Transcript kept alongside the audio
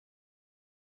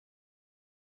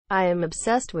I am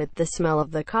obsessed with the smell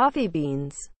of the coffee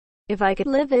beans. If I could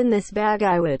live in this bag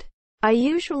I would. I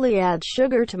usually add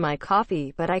sugar to my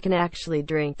coffee, but I can actually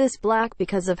drink this black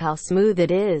because of how smooth it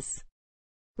is.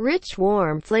 Rich,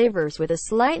 warm flavors with a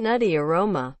slight nutty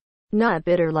aroma. Not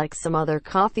bitter like some other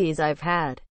coffees I've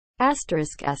had.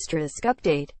 Asterisk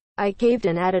update. I caved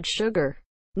and added sugar.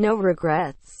 No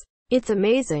regrets. It's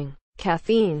amazing.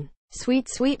 Caffeine.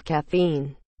 Sweet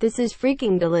caffeine. This is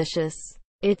freaking delicious.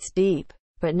 It's deep,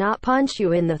 but not punch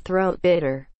you in the throat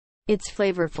bitter. It's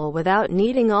flavorful without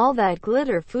needing all that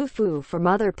glitter foo-foo from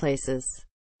other places.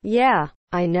 Yeah,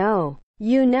 I know.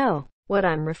 You know what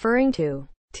I'm referring to.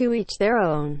 To each their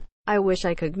own. I wish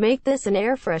I could make this an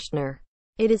air freshener.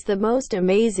 It is the most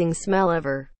amazing smell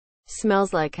ever.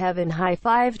 Smells like heaven.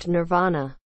 High-fived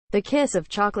Nirvana. The kiss of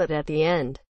chocolate at the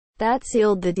end. That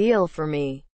sealed the deal for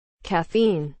me.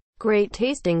 Caffeine. Great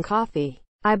tasting coffee.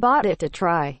 I bought it to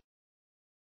try.